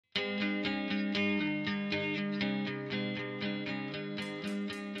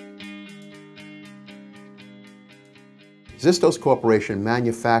Zistos Corporation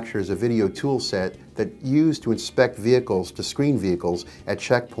manufactures a video tool set that's used to inspect vehicles, to screen vehicles at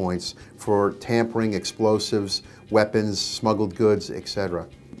checkpoints for tampering, explosives, weapons, smuggled goods, etc.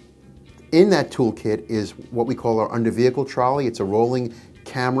 In that toolkit is what we call our under-vehicle trolley. It's a rolling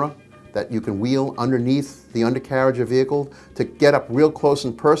camera that you can wheel underneath the undercarriage of vehicle to get up real close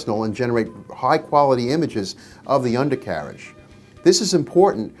and personal and generate high-quality images of the undercarriage. This is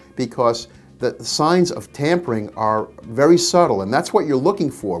important because the signs of tampering are very subtle, and that's what you're looking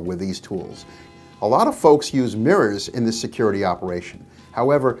for with these tools. A lot of folks use mirrors in this security operation.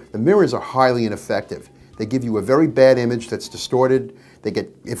 However, the mirrors are highly ineffective. They give you a very bad image that's distorted.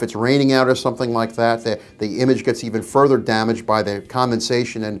 If it's raining out or something like that, the image gets even further damaged by the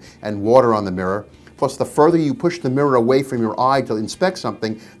condensation and water on the mirror. Plus, the further you push the mirror away from your eye to inspect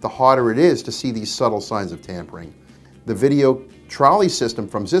something, the harder it is to see these subtle signs of tampering. The video trolley system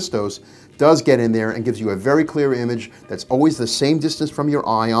from Zistos does get in there and gives you a very clear image that's always the same distance from your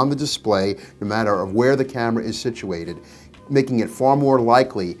eye on the display, no matter where the camera is situated, making it far more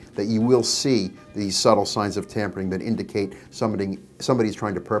likely that you will see these subtle signs of tampering that indicate somebody's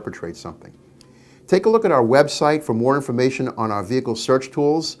trying to perpetrate something. Take a look at our website for more information on our vehicle search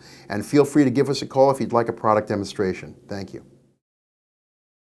tools, and feel free to give us a call if you'd like a product demonstration. Thank you.